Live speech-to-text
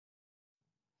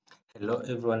Hello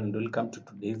everyone and welcome to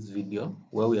today's video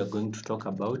where we are going to talk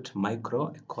about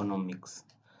microeconomics.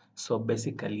 So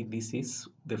basically this is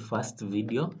the first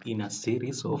video in a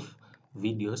series of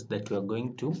videos that we are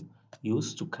going to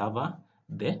use to cover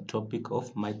the topic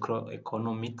of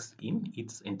microeconomics in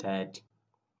its entirety.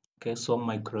 Okay, so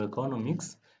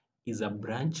microeconomics is a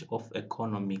branch of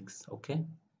economics. Okay,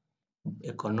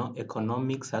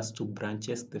 economics has two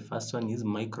branches. The first one is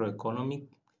microeconomics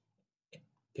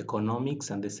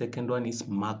and the second one is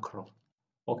macro.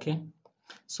 Okay,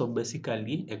 so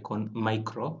basically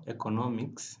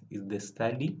microeconomics is the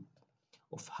study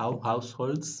of how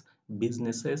households,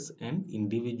 businesses and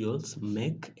individuals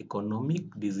make economic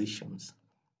decisions.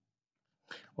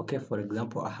 Okay, for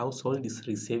example, a household is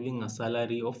receiving a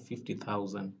salary of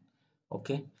 50,000.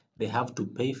 Okay, they have to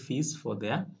pay fees for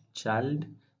their child,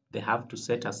 they have to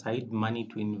set aside money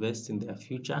to invest in their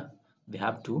future, they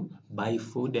have to buy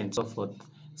food and so forth.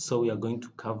 So we are going to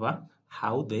cover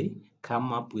how they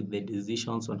come up with the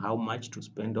decisions on how much to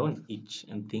spend on each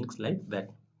and things like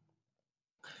that.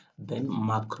 Then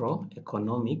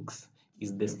macroeconomics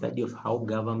is the study of how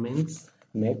governments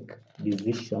make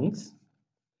decisions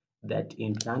that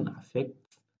in turn affect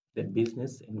the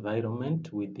business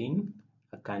environment within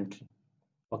a country.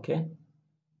 Okay,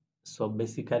 so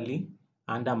basically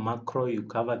under macro you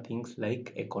cover things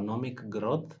like economic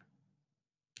growth,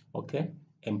 okay,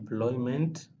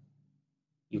 employment,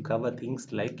 you cover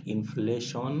things like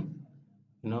inflation,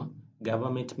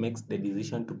 government makes the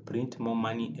decision to print more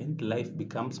money and life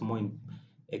becomes more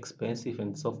expensive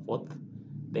and so forth.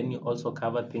 Then you also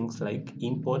cover things like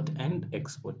import and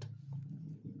export.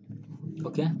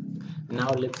 Okay,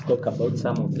 now let's talk about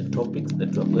some of the topics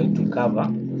that we're going to cover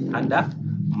under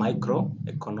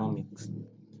microeconomics.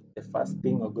 The first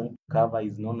thing we're going to cover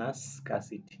is known as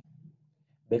scarcity.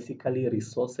 Basically,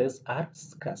 resources are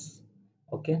scarce.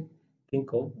 Okay,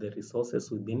 think of the resources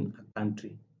within a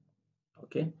country.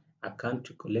 Okay, a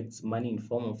country collects money in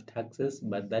form of taxes,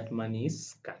 but that money is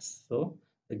scarce. So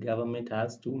the government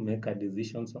has to make a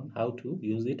decisions on how to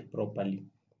use it properly.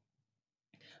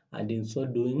 And in so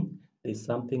doing, there's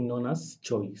something known as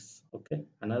choice. Okay,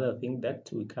 another thing that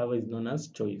we cover is known as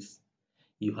choice.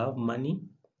 You have money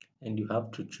and you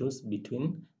have to choose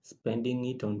between spending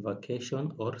it on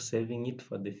vacation or saving it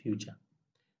for the future.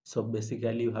 So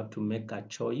basically you have to make a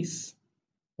choice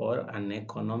or an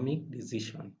economic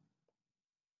decision.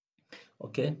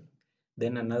 Okay,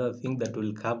 then another thing that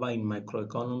we'll cover in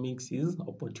microeconomics is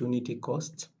opportunity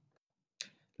cost.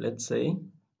 Let's say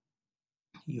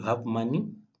you have money,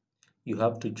 you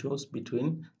have to choose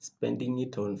between spending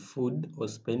it on food or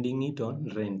spending it on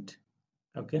rent.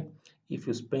 Okay, if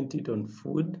you spend it on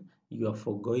food, you are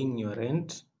foregoing your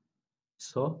rent,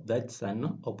 so that's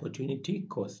an opportunity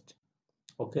cost.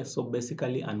 Okay, so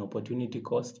basically an opportunity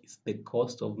cost is the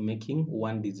cost of making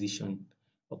one decision.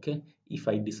 Okay, if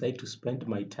I decide to spend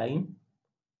my time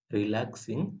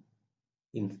relaxing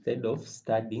instead of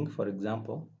studying, for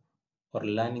example, or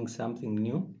learning something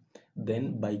new,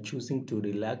 then by choosing to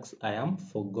relax, I am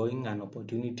foregoing an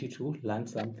opportunity to learn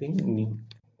something new.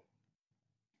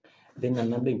 Then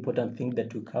another important thing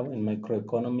that we cover in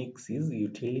microeconomics is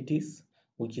utilities,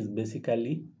 which is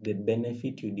basically the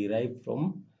benefit you derive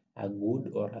from a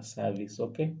good or a service.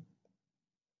 Okay,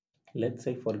 let's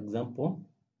say for example,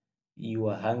 you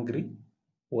are hungry.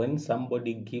 When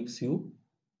somebody gives you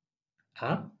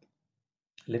a,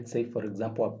 let's say for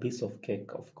example, a piece of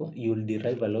cake, of course you'll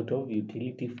derive a lot of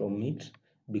utility from it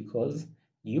because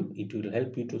it will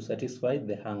help you to satisfy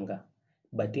the hunger.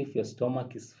 But if your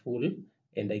stomach is full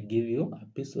and I give you a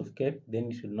piece of cake,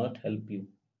 then it will not help you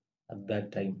at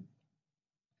that time.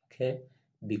 Okay,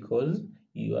 because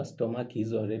your stomach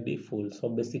is already full. So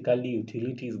basically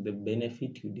utility is the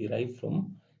benefit you derive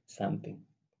from something.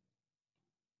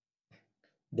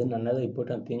 Then another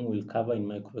important thing we'll cover in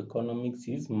microeconomics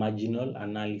is marginal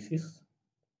analysis,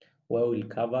 where we'll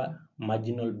cover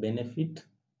marginal benefit,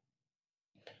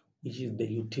 which is the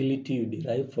utility you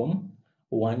derive from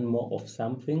one more of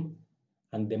something,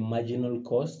 and the marginal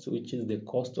cost, which is the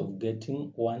cost of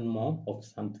getting one more of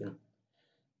something.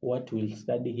 What we'll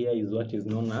study here is what is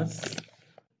known as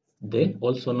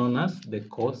also known as the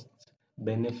cost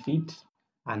benefit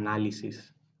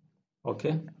analysis.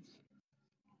 Okay,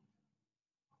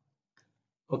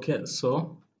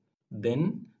 so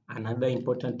then another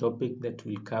important topic that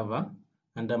we'll cover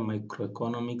under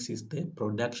microeconomics is the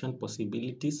production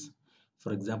possibilities.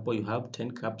 For example, you have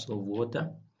 10 cups of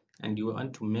water and you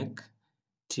want to make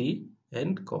tea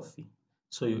and coffee.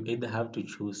 So you either have to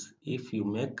choose. If you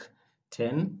make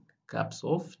 10 cups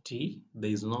of tea, there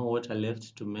is no water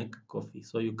left to make coffee.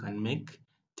 So you can make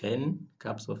 10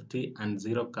 cups of tea and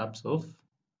 0 cups of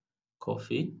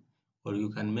coffee, or you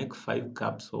can make 5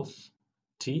 cups of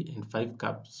tea and 5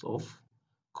 cups of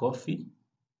coffee,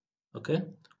 okay?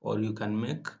 Or you can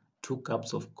make 2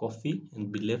 cups of coffee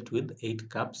and be left with 8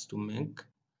 cups to make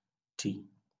tea.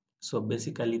 So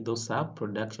basically those are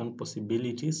production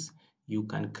possibilities. You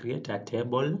can create a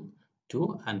table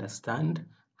to understand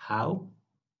how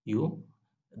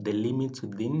the limits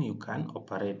within you can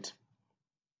operate.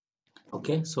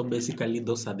 Okay, so basically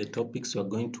those are the topics we're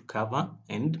going to cover,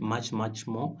 and much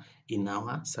more in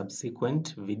our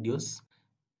subsequent videos.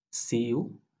 See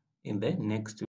you in the next